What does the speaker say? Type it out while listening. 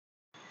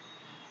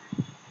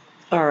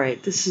All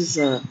right, this is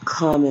a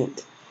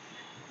comment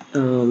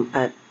on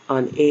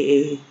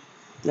AA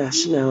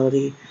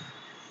nationality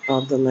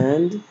of the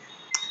land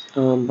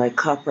by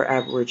Copper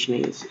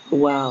Aborigines.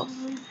 Wow,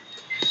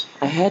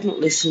 I hadn't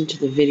listened to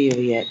the video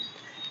yet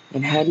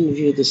and hadn't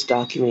viewed this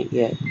document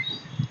yet.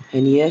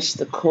 And yes,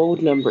 the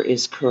code number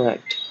is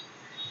correct.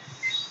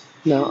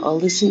 Now, I'll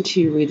listen to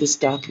you read this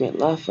document.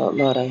 Laugh out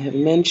loud. I have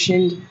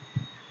mentioned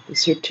the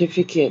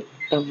certificate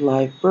of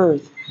live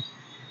birth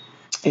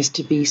is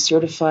to be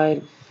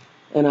certified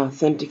and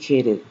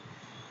authenticated.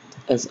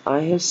 As I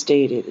have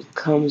stated, it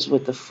comes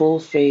with the full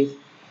faith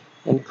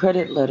and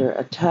credit letter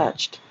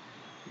attached.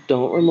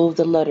 Don't remove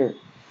the letter.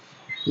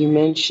 You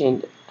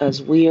mentioned,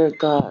 as we are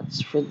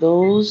gods. For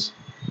those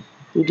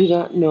who do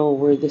not know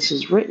where this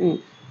is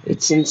written,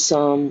 it's in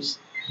Psalms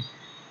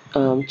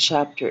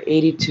chapter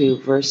 82,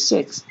 verse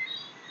 6.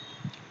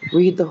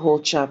 Read the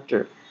whole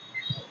chapter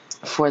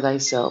for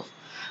thyself.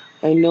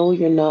 I know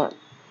you're not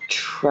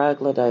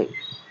troglodyte.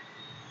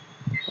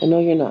 I know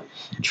you're not.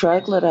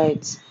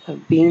 Troglodytes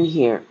have been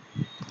here,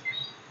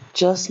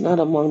 just not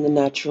among the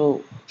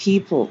natural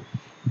people,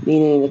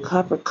 meaning the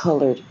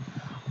copper-colored,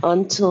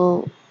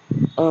 until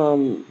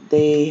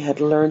they had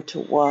learned to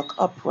walk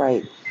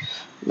upright,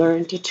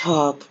 learned to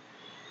talk,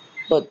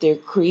 but their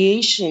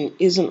creation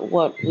isn't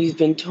what we've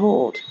been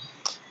told.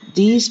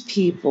 These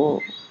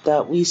people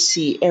that we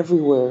see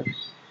everywhere,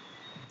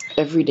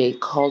 every day,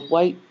 called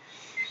white,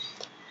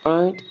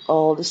 aren't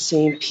all the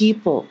same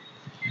people.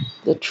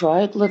 The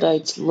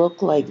troglodytes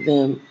look like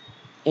them,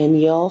 and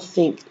y'all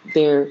think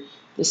they're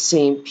the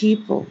same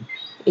people.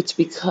 It's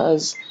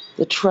because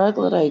the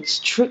troglodytes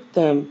tricked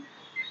them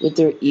with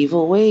their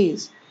evil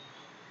ways.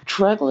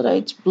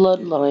 Troglodytes'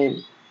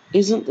 bloodline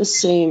isn't the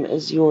same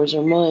as yours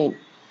or mine.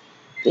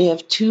 They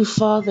have two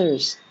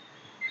fathers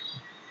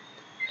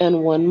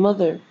and one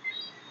mother.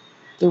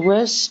 The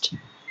rest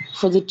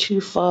for the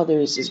two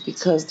fathers is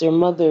because their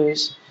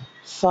mother's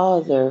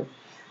father.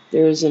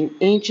 There is an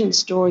ancient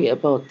story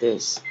about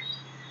this.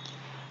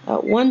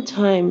 At one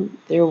time,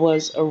 there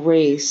was a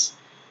race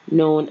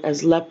known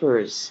as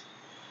lepers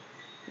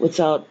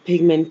without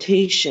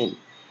pigmentation.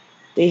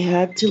 They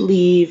had to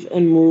leave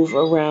and move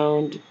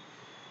around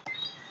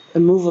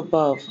and move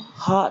above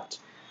hot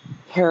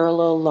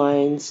parallel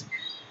lines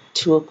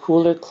to a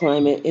cooler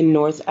climate in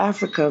North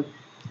Africa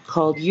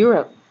called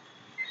Europe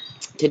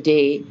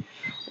today,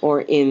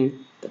 or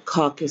in the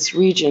Caucasus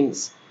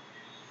regions.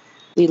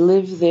 They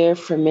lived there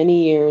for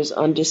many years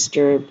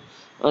undisturbed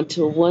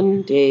until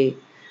one day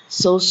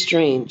some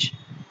strange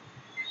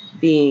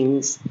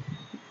beings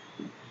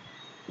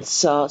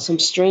saw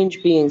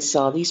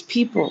these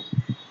people.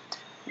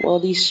 Well,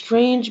 these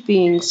strange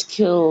beings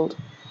killed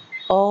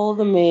all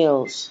the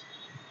males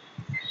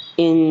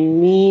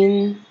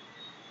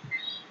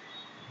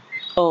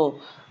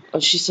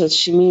she says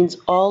she means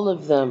all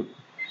of them.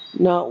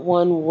 Not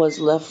one was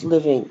left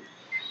living.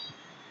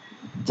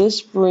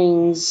 These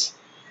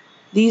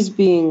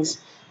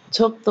beings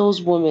took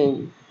those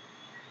women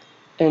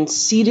and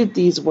seeded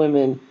these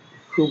women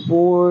who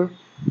bore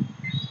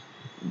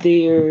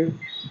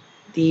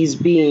these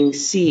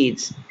beings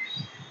seeds.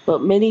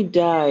 But many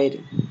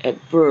died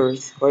at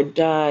birth or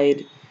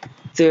died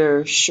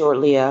there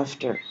shortly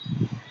after.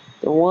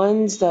 The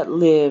ones that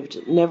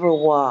lived never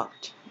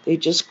walked. They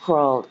just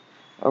crawled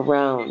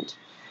around.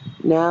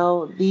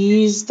 Now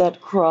these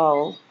that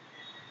crawl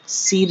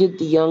seeded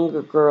the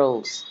younger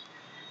girls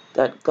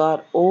that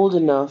got old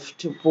enough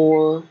to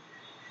bore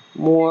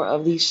more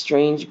of these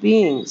strange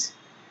beings.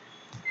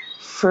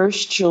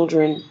 First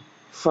children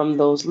from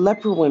those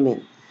leper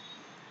women.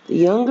 The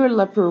younger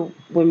leper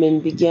women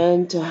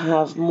began to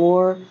have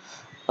more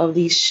of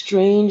these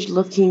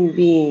strange-looking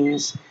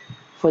beings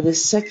for the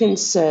second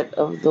set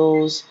of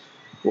those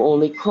who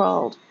only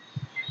crawled.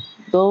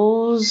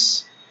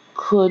 Those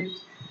could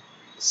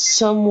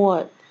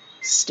somewhat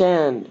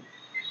stand,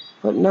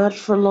 but not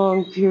for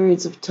long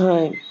periods of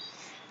time.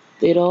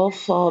 They'd all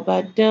fall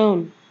back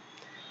down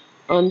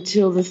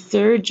until the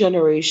third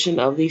generation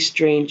of these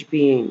strange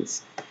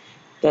beings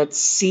that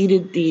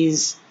seeded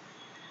these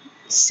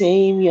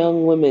same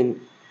young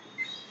women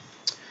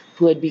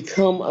who had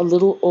become a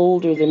little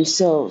older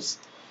themselves,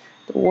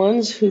 the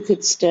ones who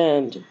could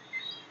stand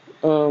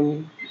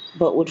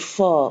but would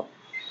fall.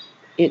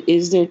 It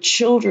is their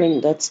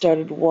children that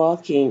started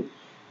walking,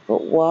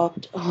 but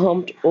walked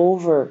humped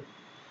over.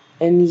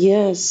 And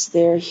yes,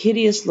 they're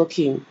hideous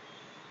looking.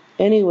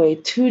 Anyway,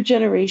 2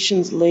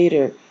 generations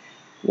later,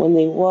 when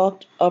they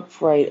walked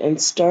upright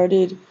and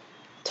started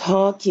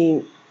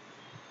talking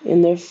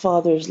in their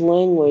father's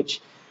language,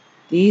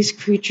 these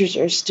creatures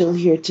are still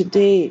here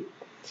today.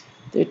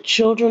 Their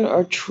children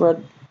are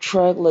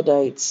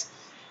troglodytes.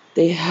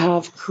 They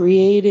have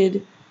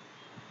created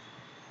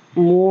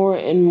more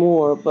and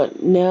more,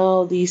 but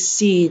now these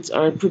seeds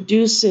aren't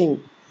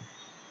producing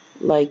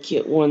like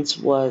it once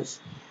was.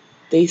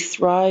 They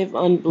thrive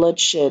on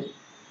bloodshed,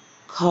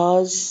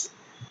 cause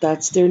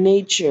that's their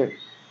nature.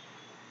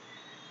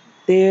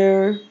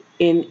 There,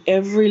 in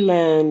every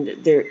land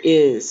there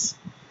is.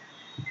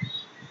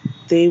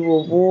 They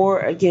will war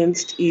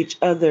against each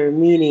other,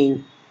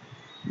 meaning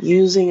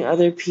using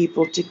other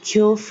people to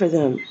kill for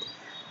them.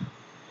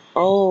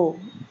 Oh,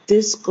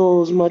 this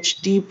goes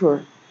much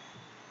deeper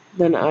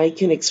than I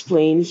can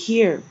explain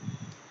here.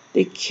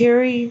 They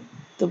carry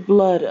the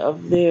blood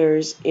of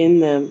theirs in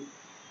them,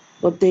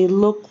 but they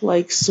look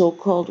like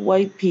so-called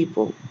white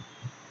people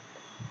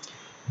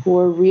who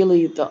are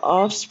really the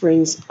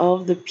offsprings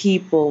of the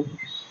people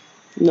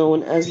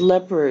known as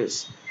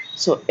lepers.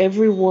 So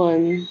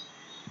everyone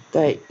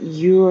that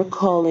you're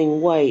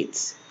calling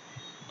whites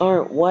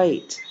aren't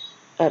white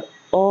at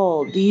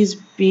all. These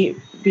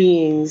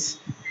beings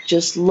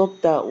just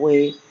look that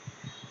way.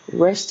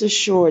 Rest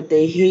assured,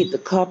 they hate the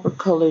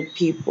copper-colored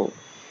people.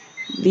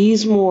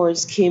 These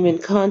Moors came in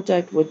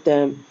contact with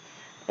them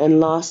and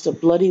lost a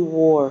bloody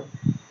war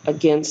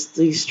against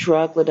these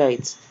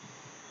troglodytes.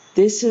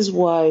 This is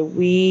why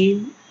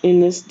we,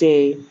 in this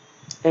day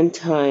and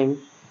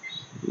time,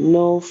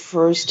 know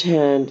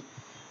firsthand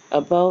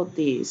about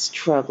these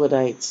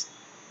troglodytes.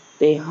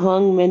 They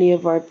hung many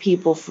of our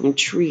people from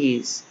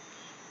trees.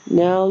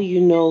 Now you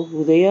know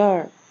who they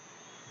are.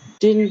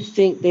 Didn't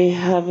think they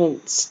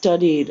haven't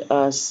studied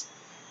us.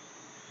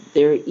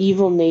 Their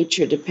evil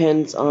nature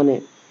depends on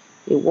it.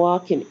 They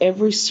walk in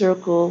every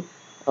circle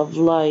of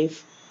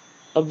life,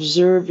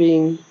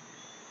 observing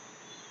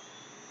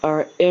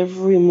our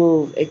every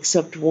move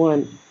except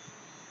one.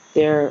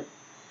 They are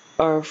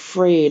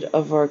afraid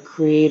of our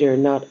Creator,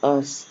 not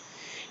us.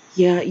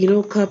 Yeah, you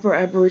know, Copper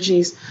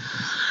Aborigines,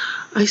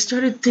 I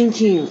started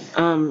thinking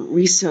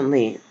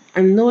recently,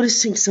 I'm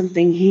noticing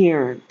something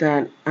here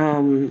that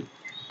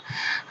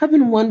I've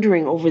been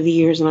wondering over the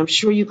years, and I'm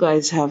sure you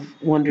guys have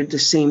wondered the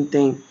same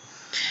thing.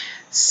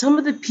 Some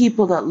of the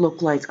people that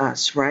look like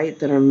us, right,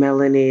 that are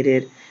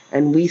melanated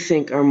and we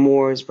think are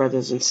Moors,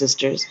 brothers and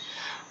sisters,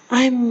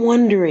 I'm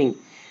wondering,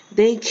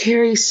 they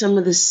carry some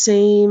of the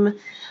same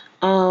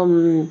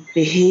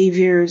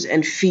behaviors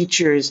and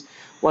features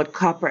what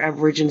Copper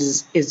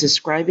Aborigines is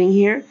describing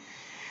here,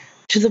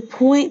 to the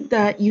point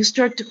that you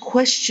start to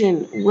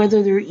question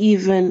whether they're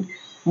even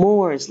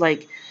Moors.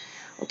 Like,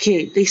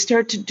 okay, they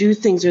start to do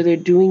things, or they're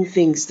doing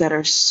things that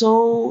are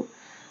so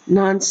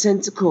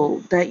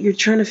nonsensical that you're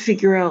trying to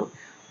figure out,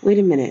 wait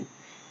a minute,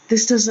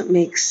 this doesn't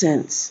make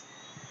sense.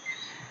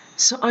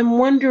 So I'm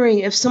wondering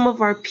if some of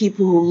our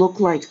people who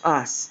look like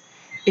us,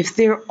 if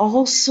they're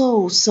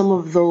also some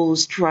of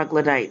those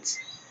troglodytes.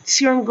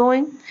 See where I'm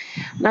going?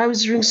 Now, I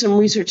was doing some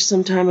research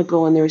some time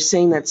ago, and they were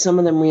saying that some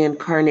of them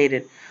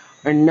reincarnated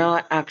are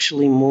not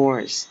actually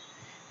Moors.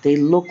 They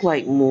look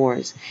like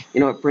Moors. You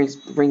know, it brings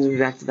me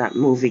back to that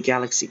movie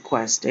Galaxy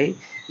Quest, eh?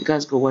 You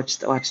guys go watch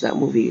that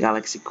movie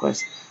Galaxy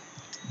Quest.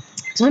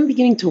 So I'm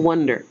beginning to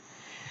wonder.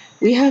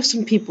 We have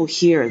some people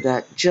here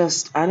that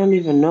just, I don't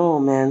even know,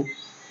 man.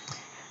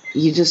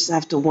 You just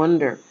have to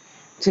wonder.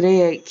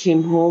 Today I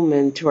came home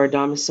and to our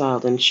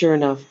domicile, and sure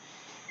enough,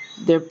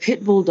 their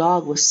pit bull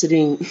dog was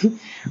sitting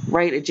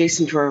right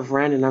adjacent to our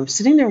veranda, and I'm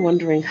sitting there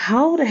wondering,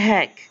 how the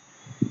heck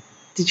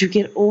did you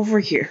get over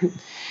here?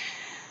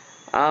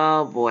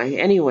 Oh boy.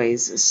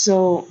 Anyways,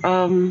 so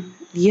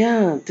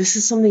yeah, this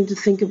is something to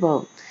think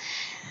about.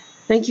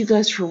 Thank you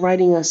guys for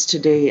writing us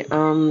today.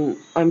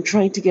 I'm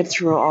trying to get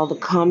through all the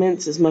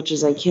comments as much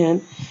as I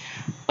can.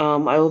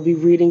 I will be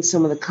reading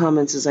some of the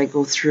comments as I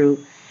go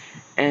through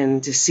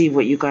and to see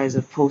what you guys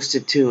have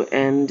posted too.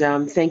 And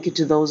thank you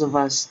to those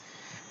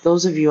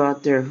of you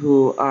out there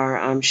who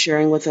are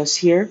sharing with us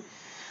here.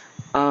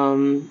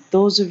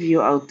 Those of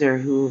you out there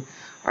who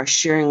are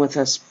sharing with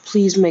us,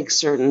 please make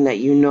certain that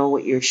you know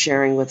what you're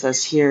sharing with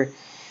us here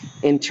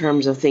in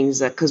terms of things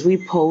that, because we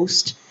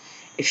post,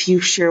 if you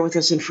share with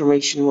us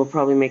information, we'll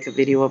probably make a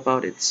video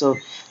about it. So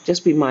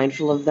just be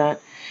mindful of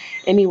that.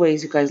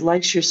 Anyways, you guys,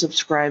 like, share,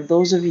 subscribe.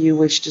 Those of you who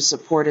wish to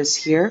support us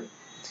here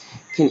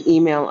can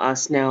email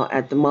us now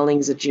at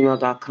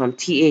themullings@gmail.com,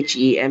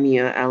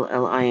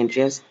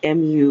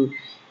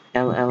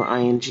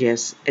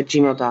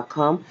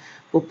 TheMullings@gmail.com.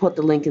 We'll put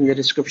the link in the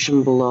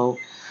description below.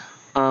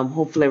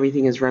 Hopefully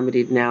everything is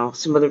remedied now.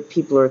 Some other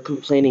people are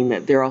complaining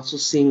that they're also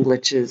seeing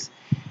glitches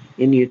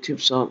in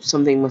YouTube, so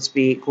something must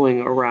be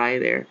going awry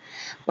there.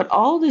 But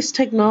all this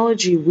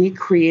technology we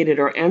created,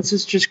 our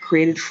ancestors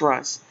created for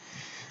us.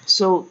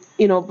 So,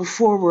 you know,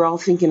 before we're all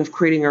thinking of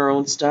creating our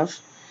own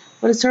stuff,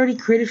 but it's already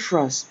created for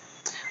us.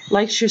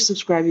 Like, share,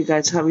 subscribe, you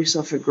guys. Have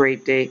yourself a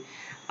great day.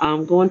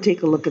 Go and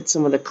take a look at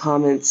some of the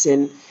comments,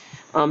 and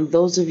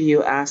those of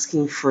you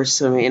asking for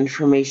some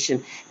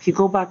information, if you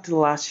go back to the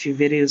last few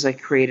videos I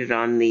created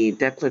on the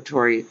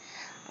declaratory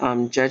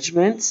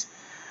judgments,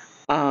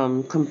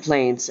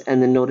 complaints,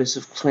 and the notice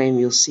of claim,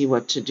 you'll see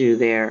what to do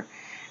there.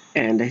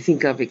 And I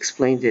think I've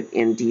explained it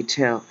in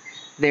detail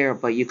there,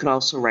 but you can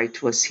also write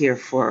to us here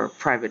for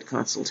private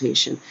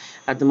consultation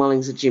at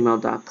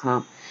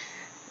themullings@gmail.com.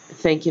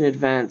 Thank you in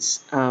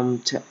advance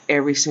to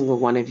every single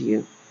one of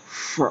you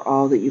for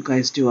all that you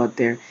guys do out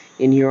there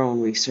in your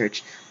own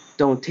research.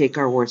 Don't take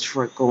our words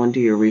for it. Go and do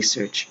your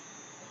research.